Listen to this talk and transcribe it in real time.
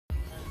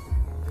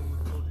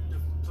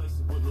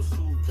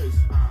suitcase.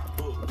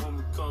 But when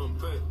we come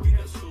back, we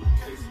got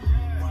suitcase.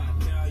 Right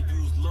now, I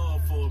use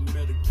love for a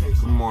medication.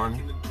 Good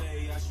morning. Back in the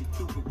day, I shoot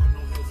Cupid with no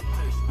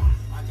hesitation.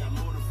 I got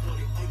more than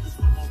 40 acres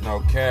for my No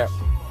cap.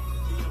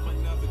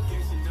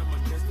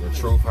 The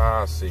truth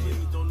how I see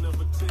it. Don't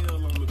never tell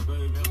on me,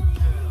 baby.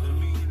 That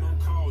mean you don't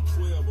call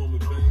 12 on me,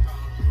 baby.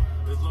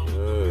 As long as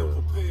you're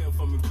prepared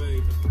for me,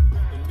 baby. The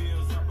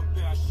meals I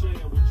prepare, I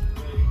share with you,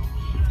 baby.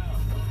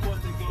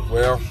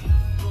 Well,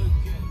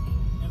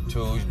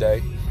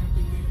 Tuesday,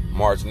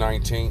 March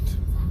 19th,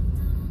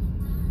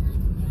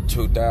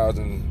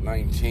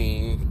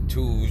 2019,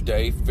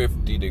 Tuesday,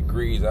 50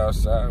 degrees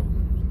outside.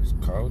 It's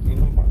cold, you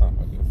know,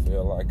 I can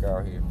feel like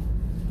out here.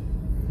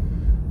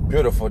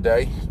 Beautiful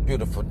day,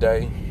 beautiful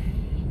day.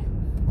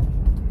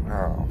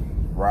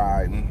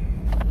 Riding.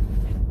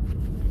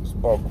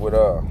 Spoke with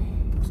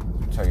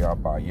tell y'all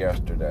about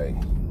yesterday.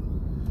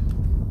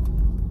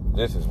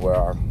 This is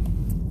where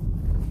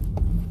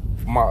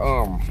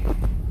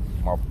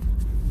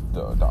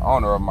the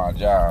owner of my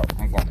job,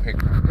 I'm gonna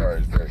pick my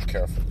words very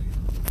carefully.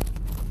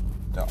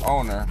 The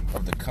owner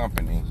of the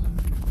company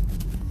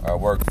I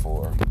work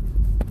for,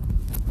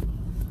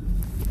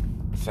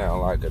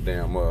 sound like a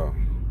damn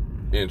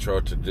intro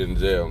to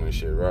Denzel and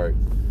shit, right?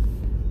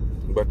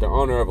 But the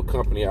owner of a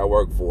company I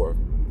work for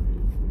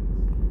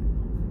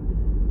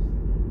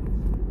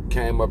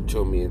came up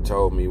to me and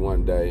told me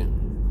one day,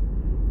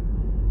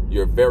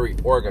 "You're very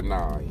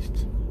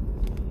organized."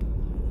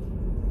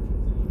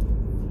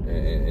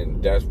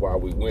 And that's why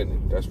we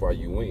winning. That's why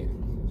you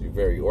win. You're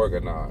very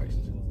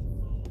organized.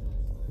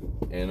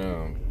 And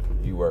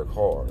you work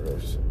hard.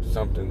 There's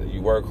something that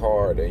you work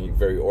hard and you're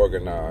very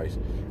organized.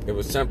 It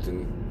was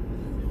something,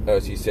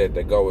 as he said,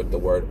 to go with the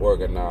word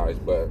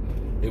organized, but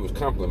he was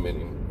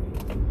complimenting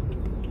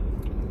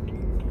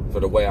for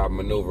the way I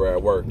maneuver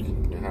at work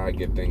and how I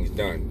get things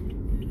done.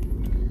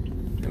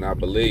 And I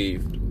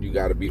believe you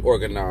got to be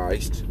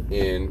organized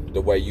in the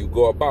way you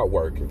go about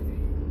working.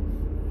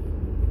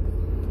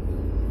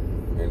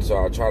 And so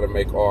I try to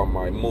make all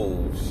my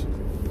moves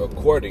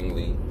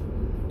accordingly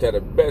to the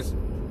best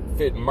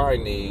fit my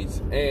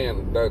needs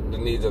and the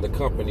needs of the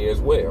company as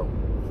well.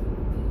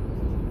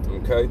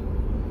 Okay?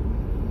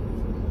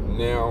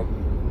 Now,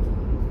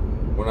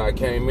 when I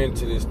came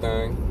into this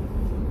thing,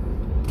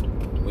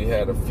 we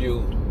had a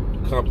few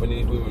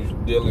companies we was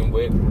dealing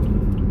with.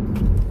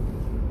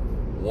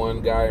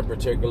 One guy in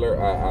particular,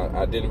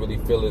 I didn't really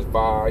feel his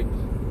vibe.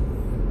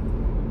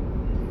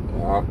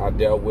 I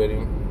dealt with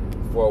him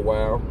for a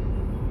while.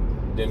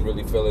 Didn't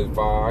really feel his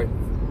vibe.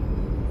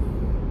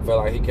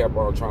 Felt like he kept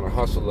on trying to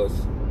hustle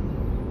us.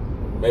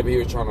 Maybe he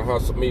was trying to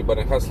hustle me, but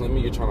in hustling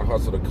me, you're trying to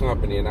hustle the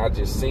company, and I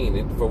just seen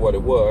it for what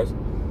it was.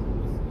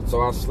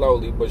 So I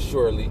slowly but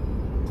surely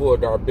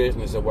pulled our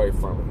business away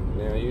from him.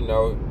 Now, you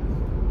know,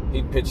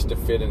 he pitched the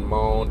fit and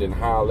moaned and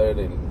hollered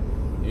and,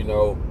 you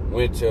know,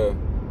 went to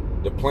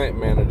the plant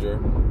manager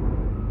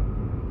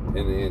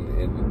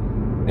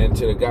and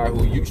to the guy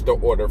who used to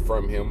order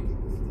from him.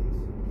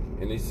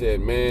 And he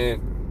said, "Man,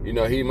 you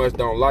know, he must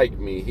don't like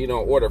me. He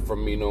don't order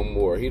from me no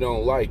more. He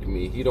don't like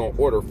me. He don't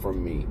order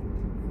from me."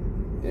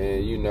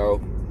 And, you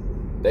know,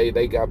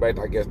 they got back.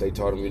 I guess they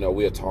told him, you know,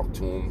 we'll talk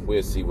to him.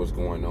 We'll see what's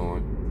going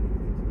on.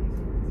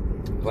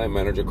 Plant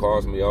manager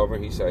calls me over.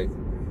 He say,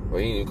 well,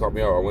 he didn't even call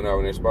me over. I went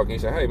over and spoke. And he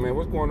said, "Hey, man,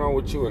 what's going on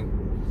with you and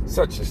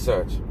such and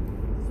such?"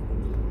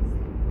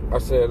 I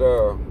said,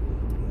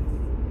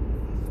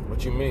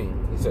 "What you mean?"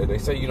 He said, "They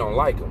say you don't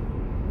like him."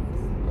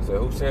 I said,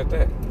 "Who said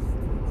that?"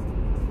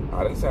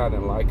 I didn't say I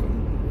didn't like him.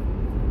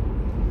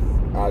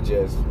 I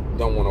just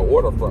don't want to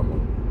order from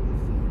him.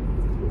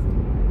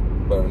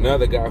 But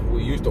another guy who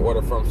we used to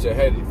order from said,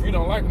 "Hey, if you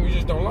don't like him, you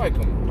just don't like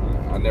him."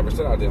 I never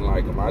said I didn't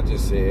like him. I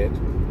just said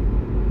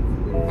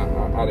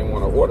I didn't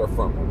want to order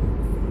from him.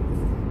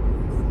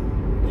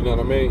 You know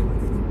what I mean?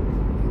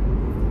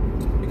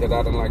 Because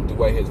I didn't like the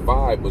way his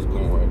vibe was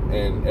going.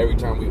 And every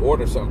time we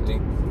order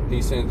something,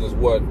 he sends us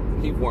what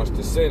he wants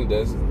to send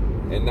us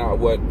and not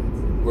what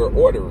we're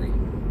ordering.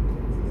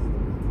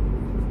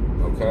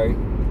 Okay?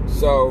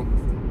 So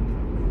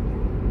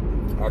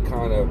I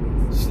kind of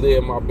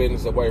slid my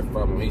business away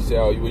from him. He said,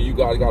 "Oh, well, you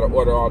guys got to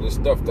order all this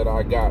stuff that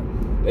I got."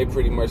 They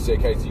pretty much said,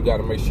 "Casey, you got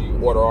to make sure you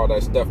order all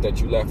that stuff that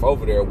you left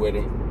over there with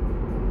him."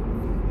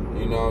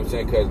 You know what I'm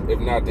saying? Because if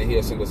not, then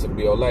he'll send us a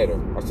bill later.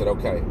 I said,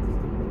 "Okay."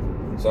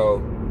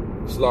 So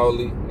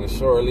slowly and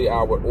surely,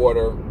 I would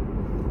order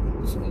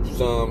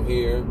some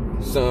here,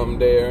 some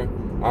there.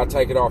 I'd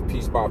take it off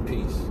piece by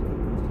piece.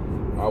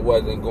 I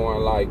wasn't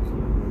going like,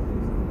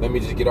 let me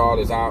just get all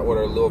this. I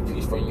order a little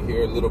piece from you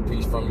here, a little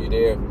piece from you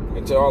there,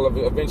 until all of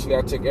it. Eventually,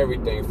 I took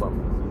everything from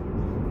him,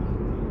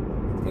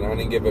 and I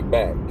didn't give it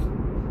back.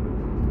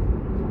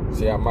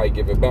 See, I might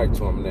give it back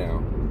to him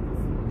now.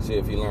 See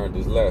if he learned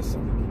his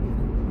lesson.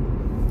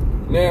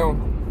 Now,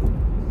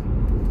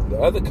 the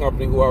other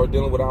company who I was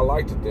dealing with, I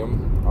liked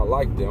them.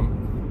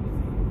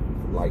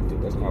 Liked it.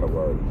 That's not a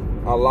word.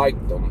 I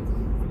liked them,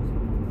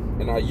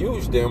 and I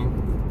used them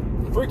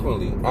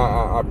frequently.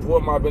 I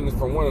pulled my business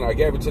from one and I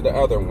gave it to the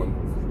other one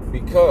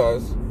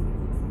because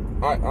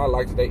I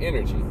liked their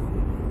energy.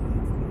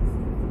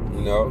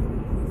 You know,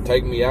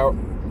 take me out,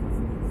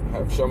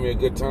 show me a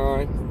good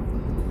time,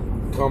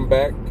 come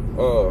back,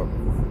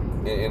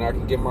 and I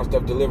can get my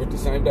stuff delivered the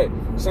same day.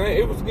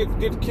 It was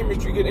good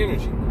chemistry, good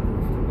energy.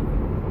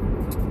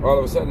 All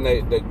of a sudden,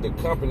 the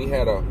company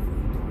had a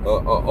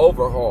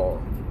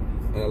overhaul,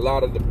 and a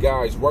lot of the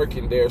guys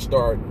working there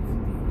start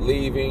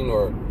leaving,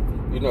 or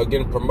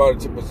getting promoted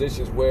to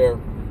positions where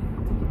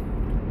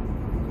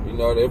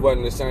it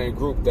wasn't the same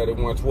group that it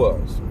once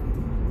was.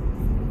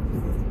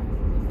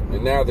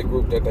 And now the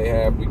group that they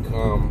have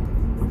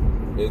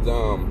become is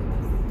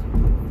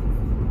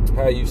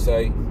how you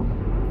say,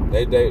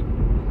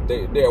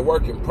 they're a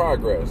work in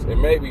progress,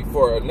 and maybe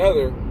for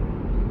another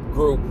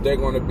group they're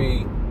going to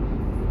be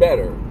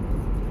better,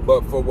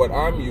 but for what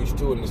I'm used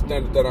to and the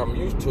standard that I'm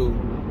used to,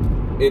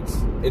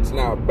 it's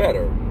not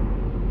better.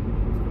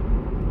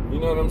 You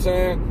know what I'm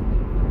saying?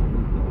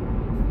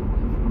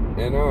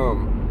 And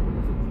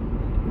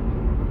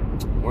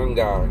one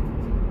guy,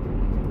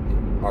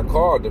 I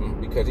called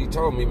him because he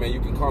told me, man, you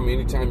can call me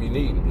anytime you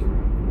need me.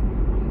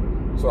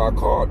 So I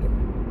called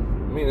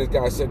him. Me and this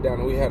guy sat down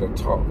and we had a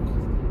talk.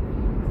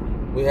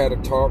 Me,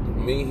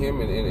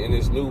 him, and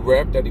his new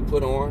rep that he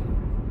put on.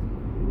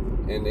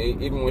 And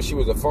even when she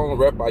was a phone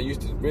rep, I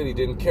used to really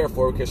didn't care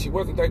for her because she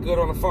wasn't that good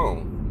on the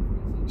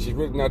phone. She's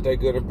really not that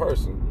good in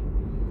person.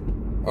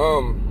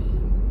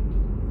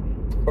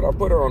 But I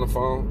put her on the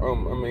phone.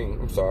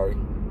 I'm sorry.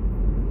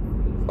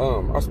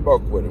 I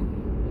spoke with him.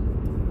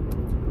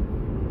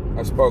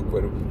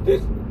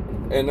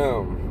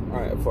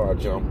 Before I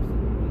jump,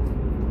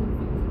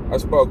 I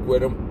spoke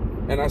with him,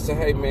 and I said,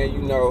 hey, man,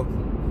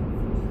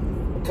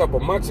 a couple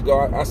months ago,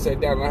 I sat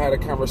down and I had a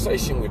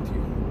conversation with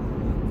you.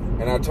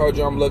 And I told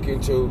you I'm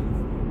looking to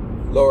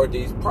lower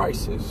these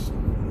prices.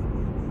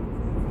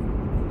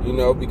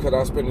 Because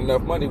I spend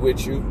enough money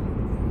with you,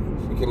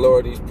 you can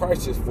lower these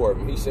prices for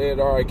me. He said,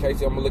 all right,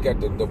 Casey, I'm going to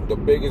look at the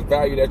biggest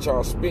value that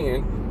y'all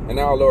spend, and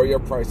I'll lower your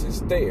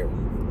prices there.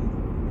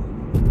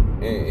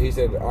 And he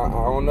said, I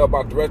don't know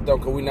about the rest of them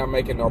because we're not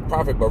making no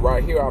profit, but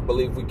right here I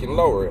believe we can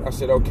lower it. I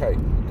said, okay,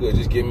 good,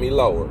 just get me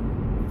lower.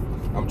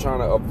 I'm trying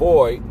to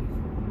avoid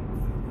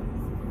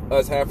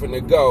us having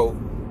to go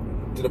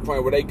to the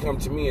point where they come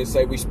to me and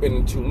say we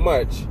spending too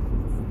much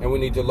and we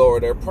need to lower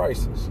their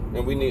prices,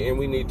 and we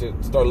need to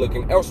start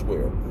looking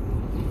elsewhere.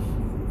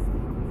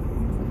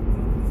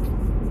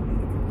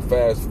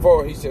 Fast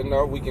forward, he said,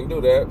 no, we can do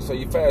that. So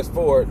you fast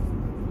forward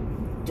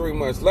 3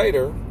 months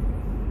later,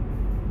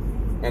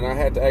 and I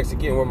had to ask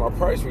again where my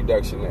price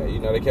reduction at.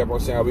 They kept on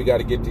saying, oh, we got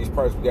to get these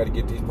prices.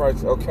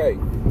 Okay,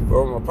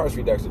 where my price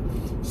reduction?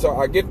 So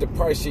I get the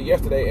price sheet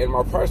yesterday, and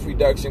my price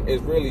reduction is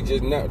really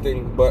just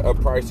nothing but a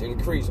price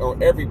increase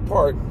on every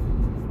part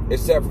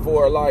except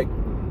for like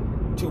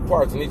 2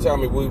 parts. And he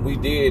told me we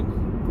did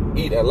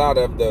eat a lot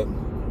of the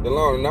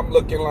loan. And I'm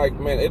looking like,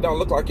 man, it don't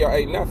look like y'all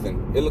ate nothing.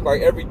 It looked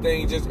like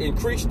everything just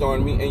increased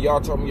on me, and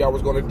y'all told me y'all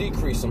was going to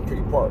decrease some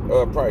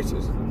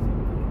prices.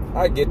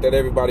 I get that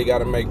everybody got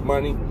to make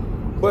money.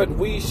 But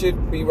we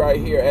should be right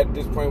here at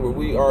this point where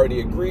we already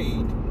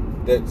agreed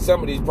that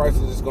some of these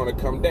prices is going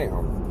to come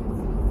down.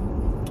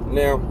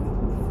 Now,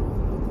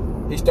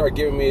 he started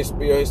giving me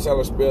his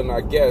seller spiel, and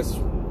I guess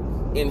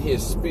in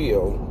his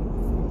spiel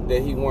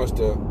that he wants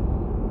to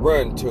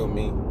run to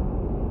me,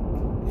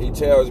 he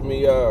tells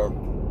me,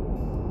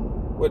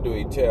 what do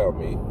he tell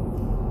me?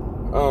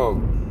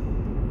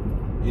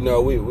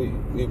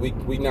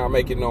 We not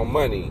making no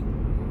money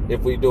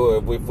if we do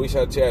it. If we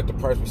shut you at the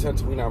price we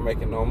sent you, we not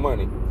making no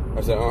money. I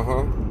said,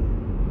 and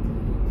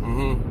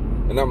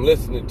I'm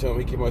listening to him.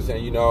 He keep on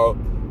saying,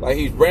 like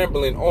he's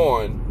rambling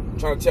on,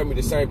 trying to tell me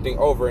the same thing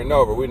over and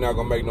over. We're not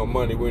going to make no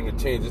money. We're in the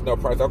teens. There's no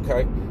price.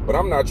 Okay, but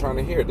I'm not trying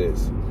to hear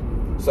this.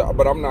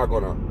 But I'm not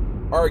going to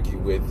argue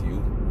with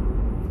you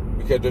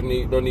because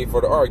there's no need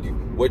for to argue.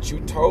 What you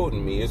told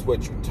me is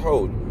what you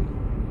told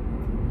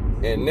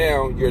me. And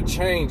now you're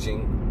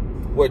changing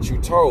what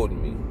you told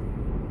me.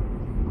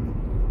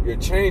 You're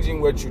changing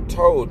what you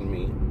told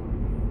me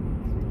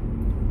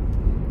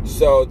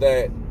so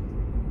that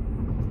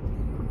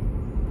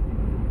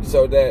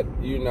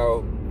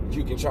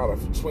you can try to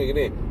swing it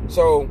in.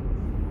 So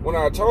when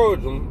I told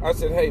him, I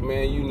said, hey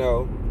man,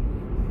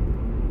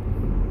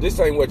 this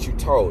ain't what you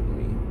told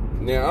me.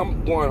 Now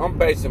I'm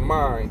basing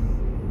my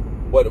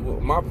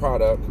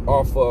product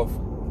off of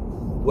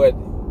what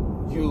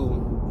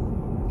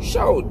you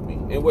showed me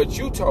and what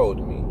you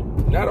told me,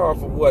 not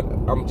off of what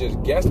I'm just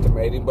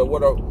guesstimating, but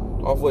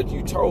off what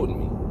you told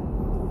me.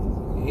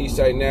 He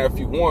said, now if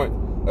you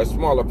want a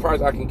smaller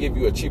price, I can give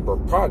you a cheaper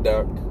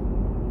product,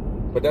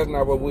 but that's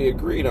not what we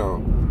agreed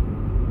on.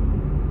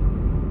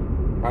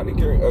 I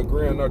didn't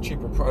agree on no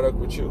cheaper product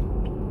with you.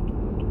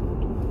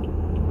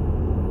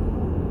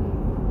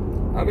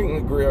 I didn't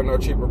agree on no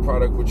cheaper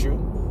product with you.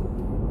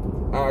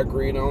 I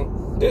agreed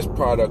on this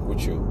product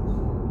with you,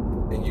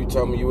 and you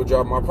told me you would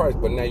drop my price,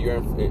 but now you're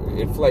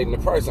inflating the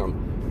price on me.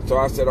 So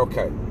I said,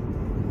 okay,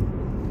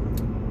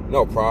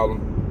 no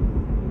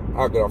problem.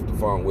 I'll get off the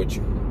phone with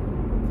you.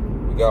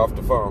 We got off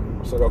the phone.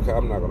 I said, okay,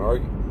 I'm not going to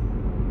argue.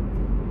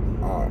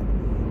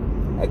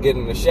 I get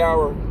in the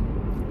shower,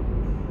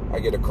 I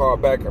get a call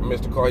back. I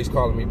missed a call. He's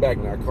calling me back.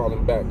 Now I call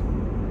him back.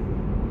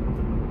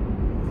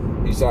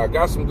 He said, I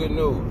got some good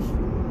news.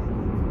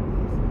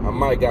 I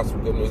might got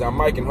some good news. I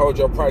might can hold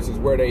your prices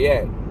where they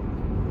at.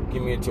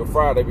 Give me until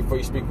Friday before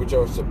you speak with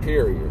your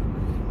superior.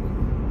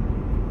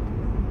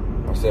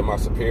 I said, my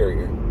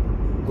superior?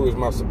 Who is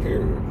my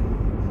superior?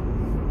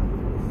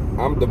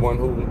 I'm the one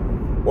who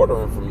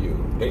ordering from you.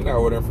 They not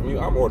ordering from you.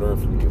 I'm ordering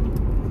from you.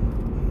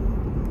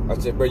 I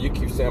said, bro, you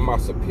keep saying my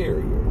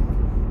superior.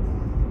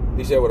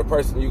 He said, well, the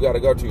person you got to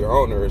go to, your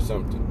owner or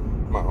something.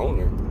 My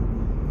owner?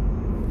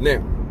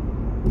 Now,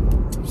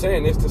 I'm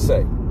saying this to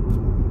say,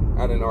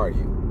 I didn't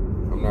argue.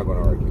 I'm not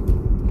going to argue.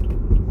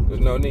 There's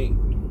no need.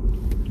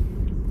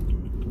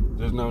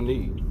 There's no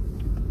need.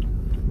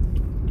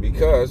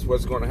 Because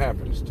what's going to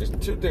happen? There's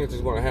two things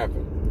that's going to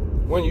happen.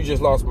 One, you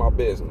just lost my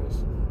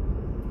business.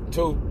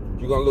 Two,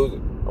 you're going to lose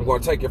it. I'm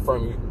going to take it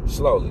from you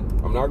slowly.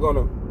 I'm not going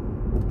to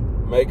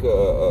make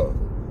a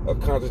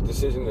conscious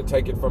decision to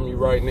take it from you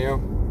right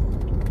now.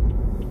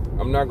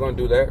 I'm not going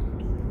to do that.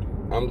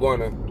 I'm going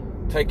to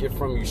take it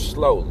from you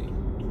slowly.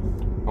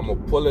 I'm going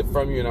to pull it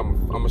from you, and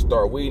I'm going to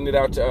start weeding it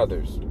out to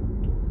others.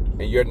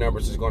 And your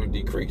numbers is going to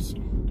decrease.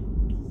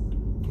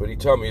 What he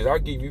told me is, I'll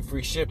give you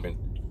free shipping.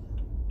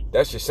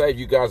 That should save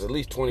you guys at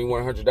least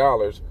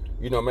 $2,100.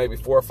 You know, maybe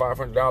 $400 or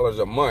 $500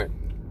 a month,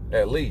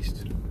 at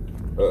least.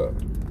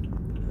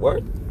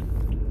 What?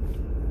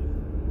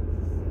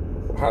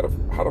 How the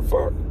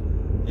fuck?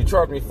 You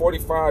charge me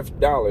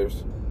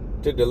 $45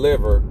 to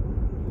deliver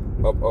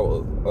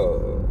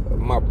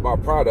my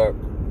product,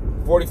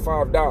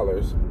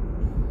 $45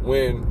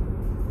 when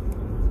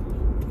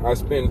I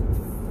spend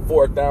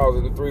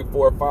 $4,000, $3,000,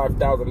 $4,000,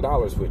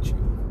 $5,000 with you.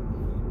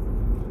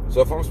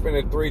 So if I'm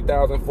spending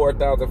 $3,000,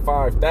 $4,000,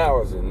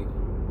 $5,000,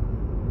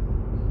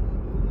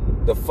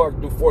 the fuck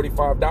do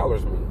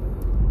 $45 mean?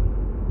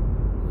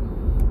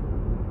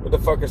 What the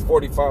fuck is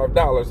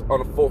 $45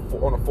 on a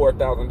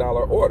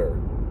 $4,000 order?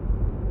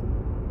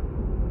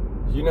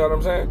 You know what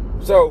I'm saying?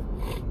 So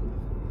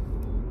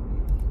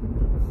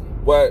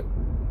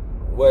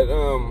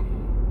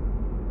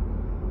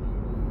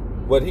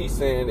what he's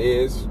saying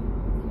is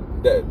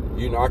that,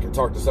 you know, I can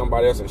talk to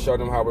somebody else and show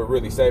them how we're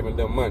really saving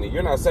them money.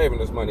 You're not saving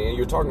this money, and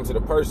you're talking to the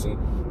person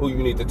who you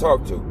need to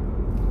talk to.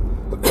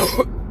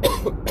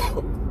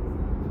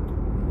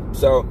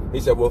 So he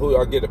said, well, who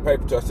I'll get the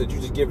paper to? I said, you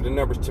just give the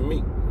numbers to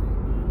me.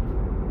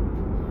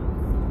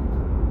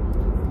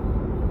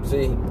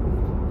 See,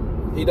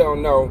 he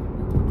don't know.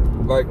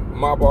 Like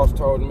my boss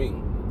told me,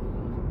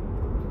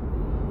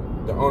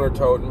 the owner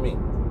told me,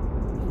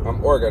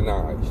 I'm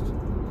organized.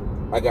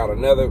 I got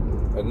another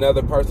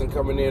person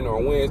coming in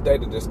on Wednesday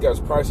to discuss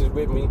prices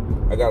with me.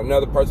 I got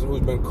another person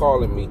who's been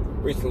calling me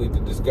recently to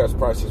discuss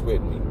prices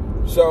with me.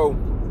 So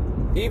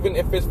even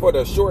if it's for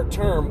the short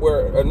term,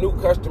 where a new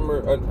customer,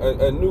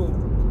 a new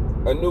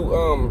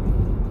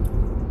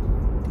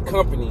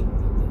company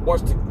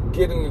wants to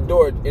get in the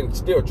door and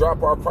still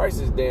drop our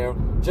prices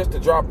down, just to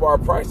drop our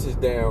prices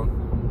down,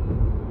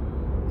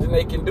 then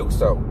they can do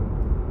so.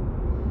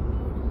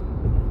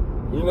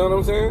 You know what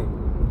I'm saying?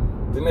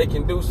 Then they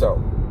can do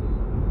so.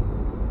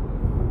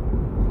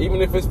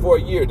 Even if it's for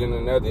a year, then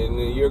a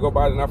year go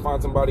by, then I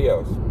find somebody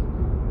else.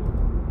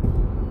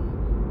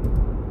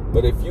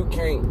 But if you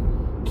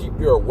can't keep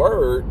your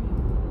word,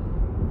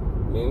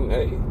 then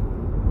hey,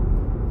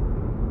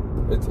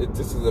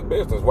 this is a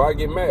business. Why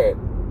get mad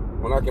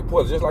when I can pull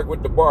it? Just like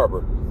with the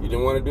barber. You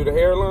didn't want to do the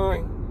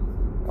hairline?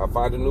 I'll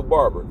find a new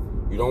barber.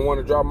 You don't want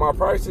to drop my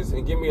prices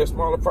and give me a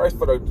smaller price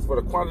for the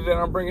quantity that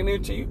I'm bringing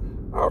into you?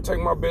 I'll take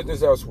my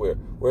business elsewhere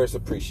where it's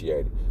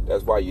appreciated.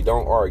 That's why you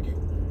don't argue.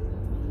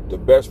 The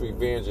best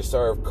revenge is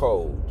served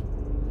cold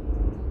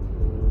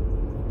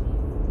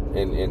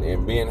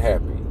and being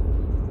happy.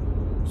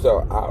 So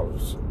I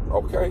was,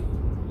 okay,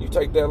 you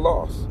take that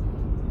loss.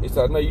 He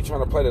said, I know you're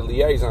trying to play the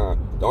liaison.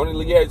 The only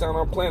liaison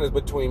I'm playing is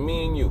between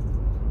me and you.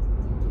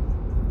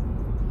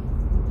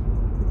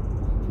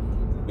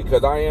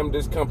 Because I am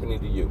this company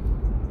to you.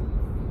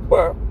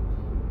 But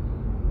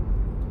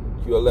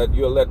you'll let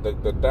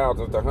the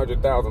thousands, the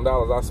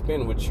 $100,000 I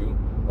spend with you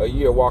a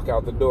year walk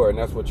out the door, and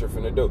that's what you're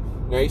finna do.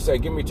 Now he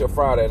said, give me till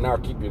Friday and I'll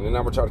keep you, and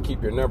I'm gonna try to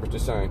keep your numbers the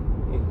same.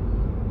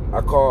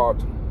 I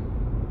called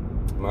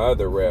my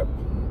other rep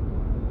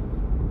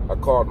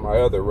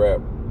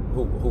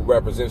who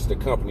represents the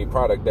company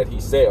product that he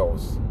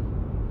sells.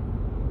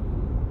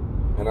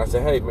 And I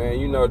said, hey man,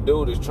 you know,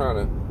 dude is trying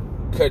to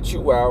cut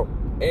you out,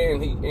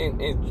 and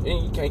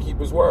he can't keep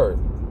his word.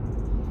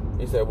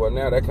 He said, well,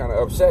 now that kind of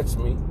upsets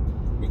me,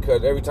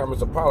 because every time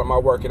it's a problem, I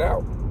work it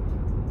out.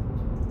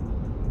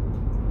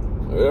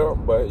 Yeah,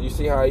 but you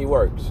see how he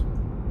works.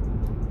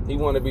 He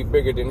want to be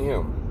bigger than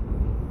him.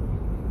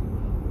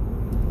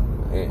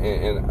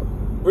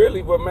 And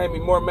really what made me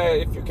more mad,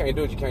 if you can't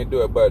do it, you can't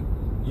do it. But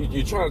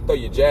you're trying to throw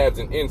your jabs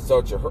and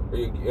insults, your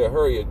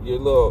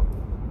little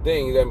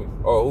things at me.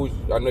 Oh,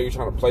 I know you're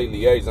trying to play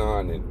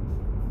liaison and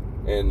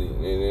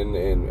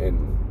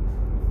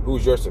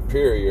who's your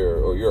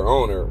superior or your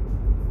owner.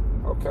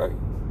 Okay.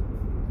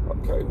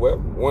 Well,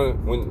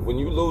 when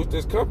you lose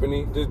this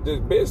company, this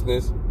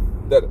business,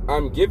 that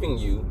I'm giving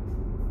you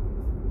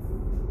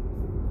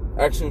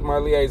actually was my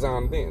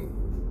liaison then.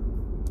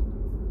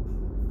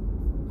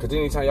 Because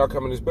anytime y'all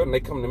come in this building, they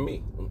come to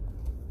me.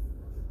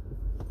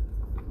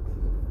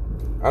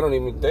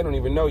 They don't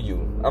even know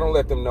you. I don't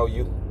let them know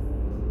you.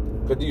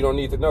 Because you don't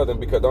need to know them,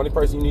 because the only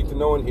person you need to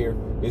know in here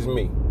is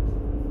me.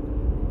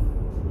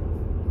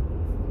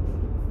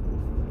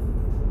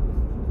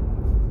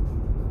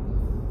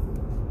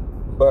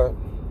 But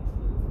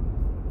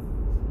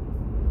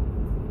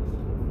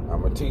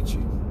I'm going to teach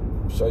you.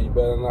 Show you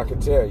better than I can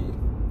tell you.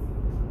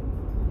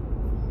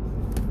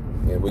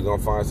 And we're going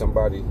to find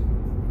somebody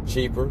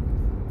cheaper.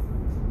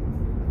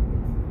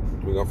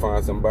 We're going to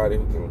find somebody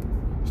who can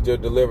still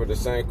deliver the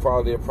same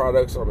quality of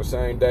products on the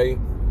same day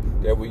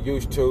that we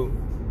used to.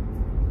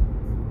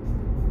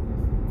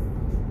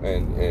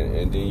 And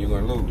then you're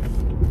going to lose.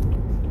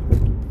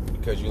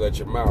 Because you let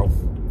your mouth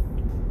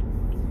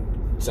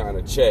sign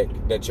a check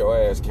that your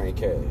ass can't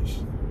cash.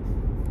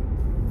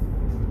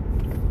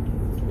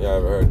 Y'all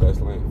ever heard that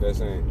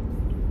saying?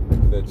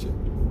 That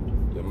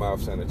your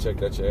mouth sign a check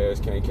that your ass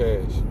can't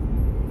cash.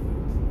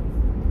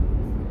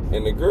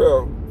 And the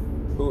girl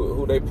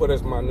who they put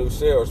as my new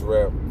sales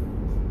rep,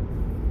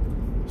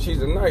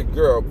 she's a nice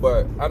girl,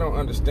 but I don't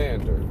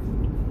understand her.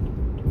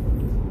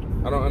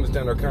 I don't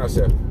understand her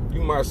concept.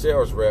 You my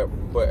sales rep,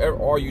 but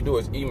all you do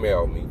is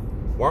email me.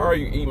 Why are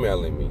you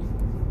emailing me?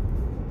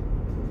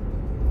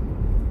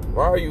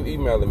 Why are you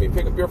emailing me?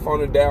 Pick up your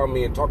phone and dial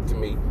me and talk to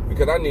me,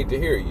 because I need to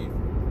hear you.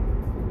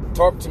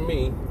 Talk to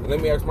me and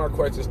let me ask my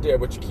questions there,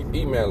 but you keep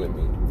emailing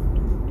me.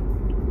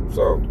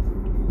 So,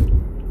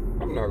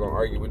 I'm not going to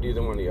argue with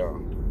either one of y'all.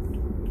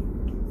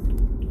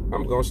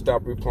 I'm going to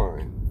stop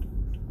replying.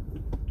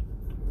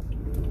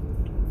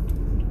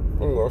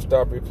 I'm going to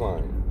stop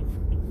replying.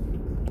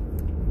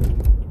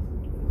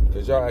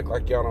 Because y'all act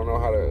like y'all don't know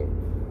how to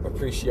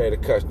appreciate a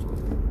customer.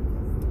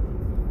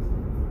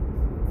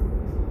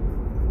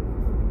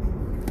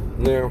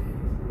 Now,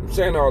 I'm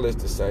saying all this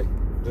to say,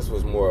 this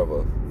was more of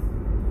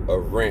a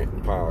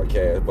rant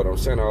podcast, but I'm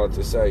saying all that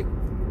to say,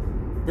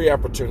 be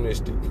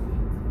opportunistic.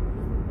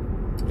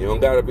 You don't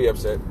gotta be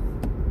upset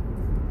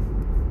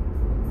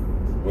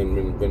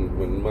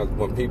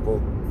when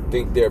people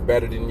think they're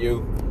better than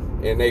you,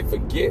 and they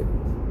forget.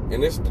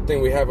 And this is the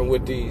thing we're having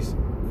with these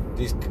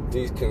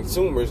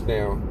consumers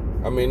now.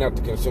 I mean, not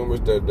the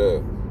consumers,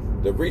 the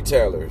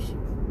retailers.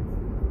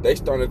 They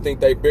starting to think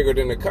they bigger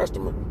than the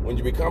customer. When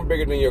you become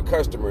bigger than your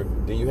customer,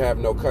 then you have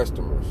no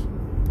customers.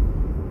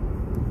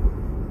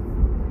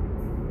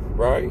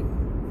 Right?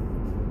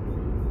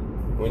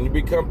 When you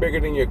become bigger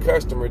than your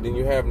customer, then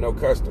you have no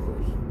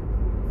customers.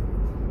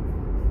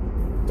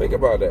 Think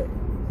about that.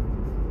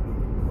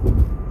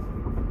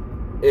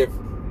 If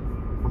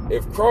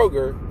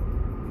Kroger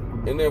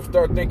and them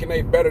start thinking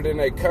they better than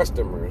their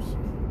customers,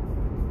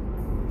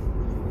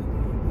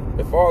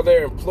 if all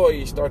their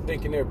employees start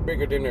thinking they're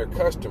bigger than their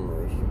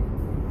customers,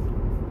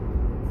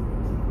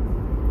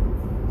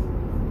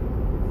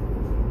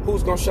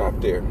 who's going to shop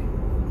there?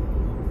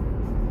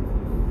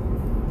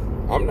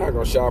 I'm not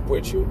going to shop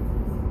with you.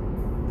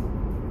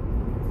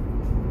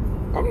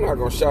 I'm not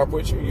going to shop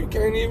with you. You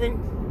can't even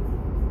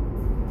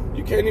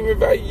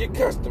value your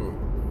customer.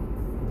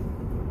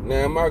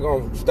 Now, am I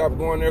going to stop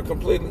going there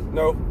completely?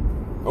 No.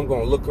 I'm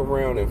going to look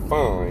around and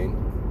find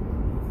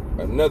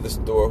another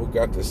store who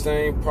got the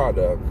same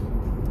product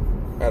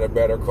at a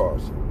better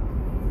cost.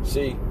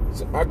 See,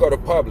 so I go to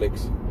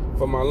Publix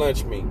for my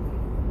lunch meat.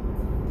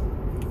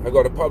 I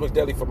go to Publix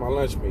Deli for my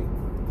lunch meat.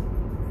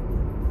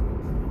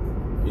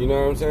 You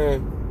know what I'm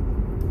saying?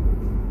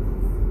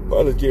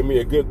 Publix give me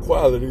a good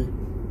quality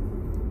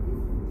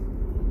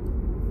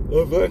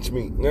of lunch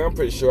meat. Now, I'm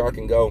pretty sure I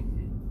can go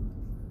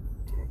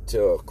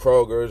to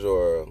Kroger's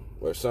or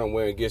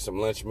somewhere and get some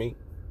lunch meat.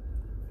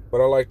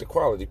 But I like the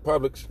quality.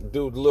 Publix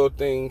do the little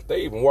things.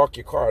 They even walk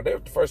your car. They're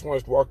the first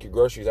ones to walk your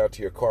groceries out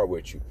to your car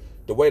with you.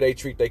 The way they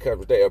treat their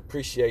customers, they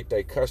appreciate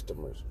their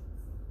customers.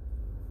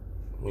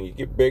 When you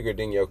get bigger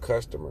than your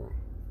customer,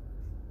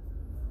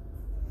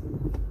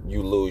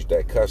 you lose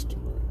that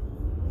customer.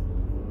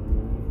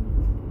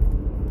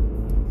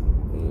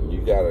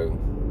 You gotta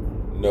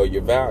know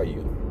your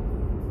value.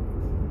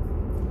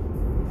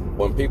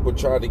 When people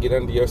try to get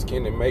under your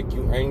skin and make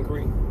you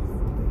angry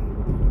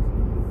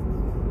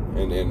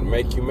and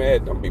make you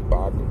mad, don't be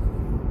bothered.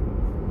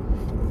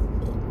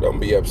 Don't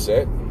be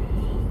upset.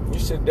 You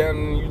sit down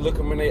and you look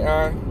them in their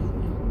eye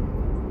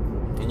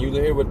and you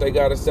hear what they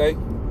gotta say,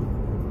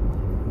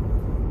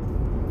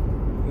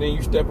 and then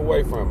you step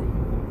away from it.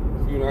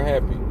 If you're not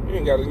happy, you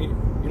ain't gotta, you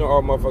know,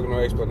 all motherfucking no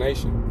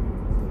explanation.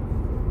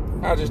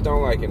 I just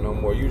don't like it no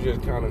more. You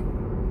just kind of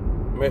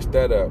messed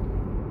that up.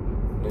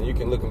 Then you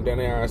can look them down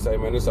the eye and say,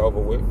 man, it's over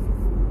with.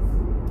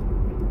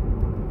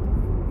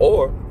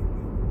 Or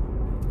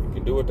you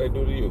can do what they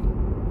do to you.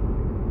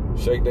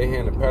 Shake their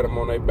hand and pat them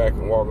on their back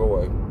and walk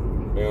away.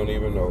 They don't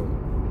even know it.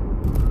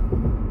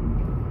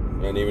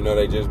 They don't even know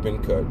they just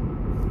been cut.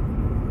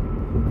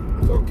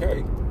 It's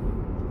okay.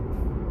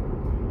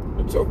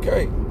 It's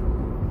okay.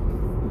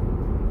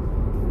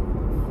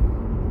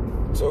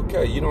 It's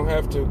okay. You don't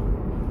have to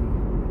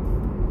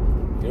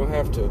You don't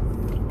have to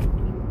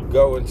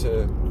go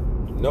into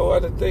no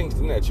other things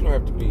than that. You don't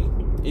have to be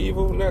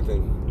evil,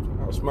 nothing.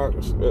 I'll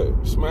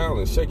smile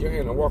and shake your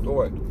hand and walk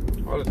away,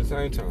 all at the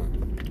same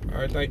time. All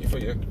right, thank you for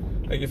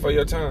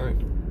your time.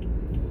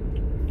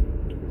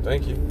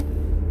 Thank you.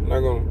 I'm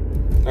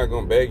not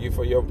gonna beg you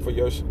for your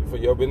business.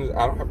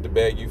 I don't have to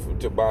beg you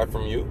to buy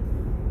from you.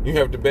 You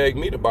have to beg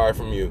me to buy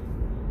from you.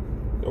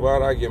 Why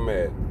would I get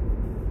mad?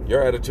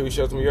 Your attitude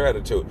shows me your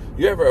attitude.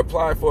 You ever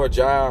apply for a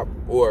job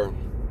or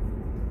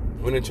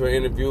went into an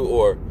interview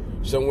or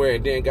somewhere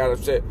and then got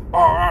upset?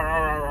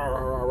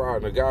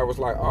 And the guy was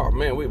like, "Oh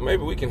man,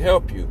 maybe we can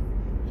help you."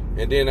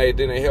 And then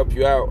they help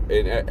you out.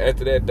 And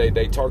after that,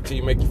 they talk to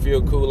you, make you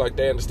feel cool, like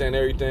they understand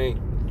everything.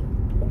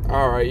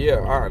 All right, yeah,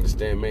 I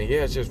understand, man.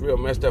 Yeah, it's just real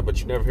messed up, but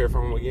you never hear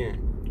from them again.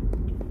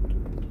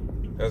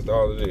 That's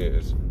all it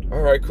is.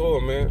 All right,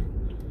 cool, man.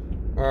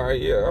 All right,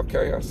 yeah,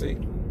 okay, I see.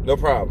 No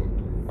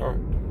problem. All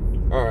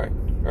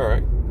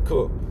right,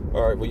 cool.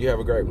 All right, well, you have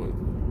a great one.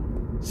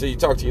 See,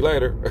 talk to you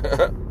later.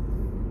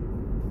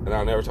 And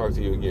I'll never talk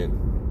to you again.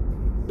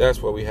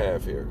 That's what we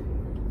have here.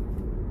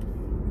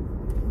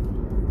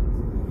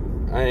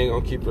 I ain't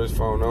gonna keep this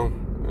phone on.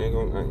 I ain't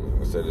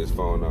gonna set this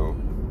phone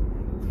on.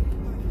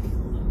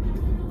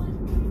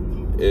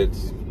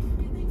 It's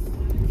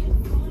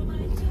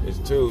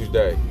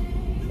Tuesday.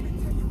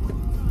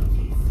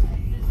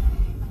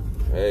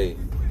 Hey,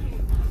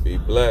 be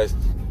blessed,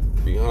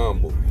 be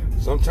humble.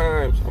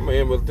 Sometimes, I'm gonna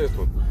end with this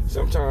one.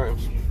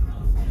 Sometimes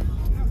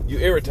you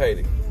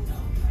irritated.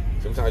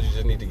 Sometimes you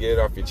just need to get it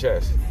off your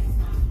chest.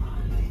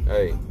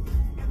 Hey,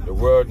 the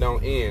world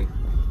don't end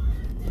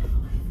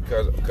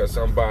because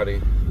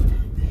somebody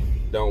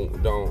don't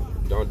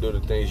do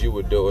the things you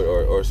would do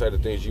or say the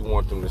things you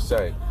want them to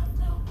say.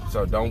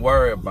 So don't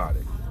worry about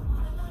it.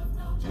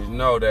 Just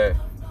know that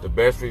the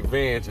best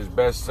revenge is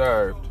best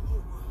served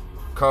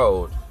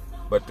cold.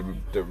 But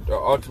the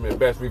ultimate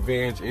best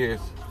revenge is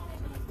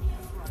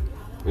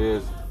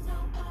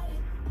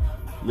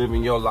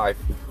living your life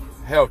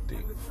healthy,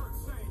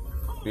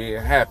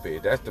 being happy.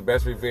 That's the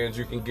best revenge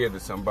you can give to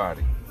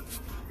somebody.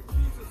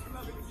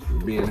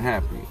 Being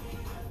happy.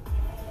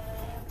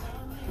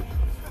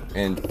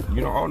 And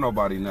you don't owe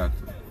nobody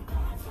nothing.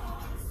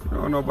 You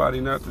don't owe nobody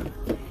nothing.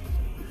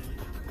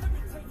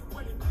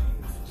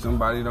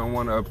 Somebody don't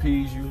want to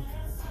appease you,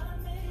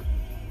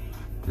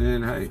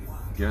 then hey,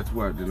 guess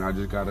what? Then I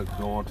just gotta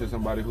go on to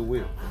somebody who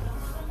will.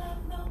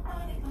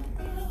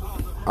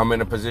 I'm in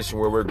a position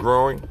where we're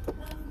growing,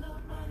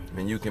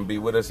 and you can be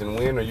with us and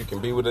win, or you can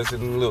be with us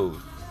and lose.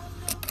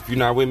 If you're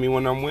not with me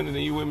when I'm winning,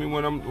 then you with me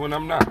when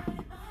I'm not.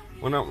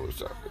 You know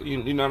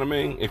what I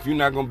mean? If you're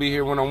not gonna be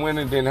here when I'm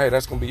winning, then hey,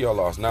 that's gonna be your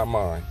loss, not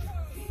mine.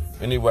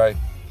 Anyway,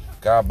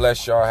 God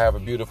bless y'all. Have a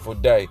beautiful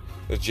day.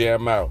 Let's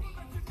jam out.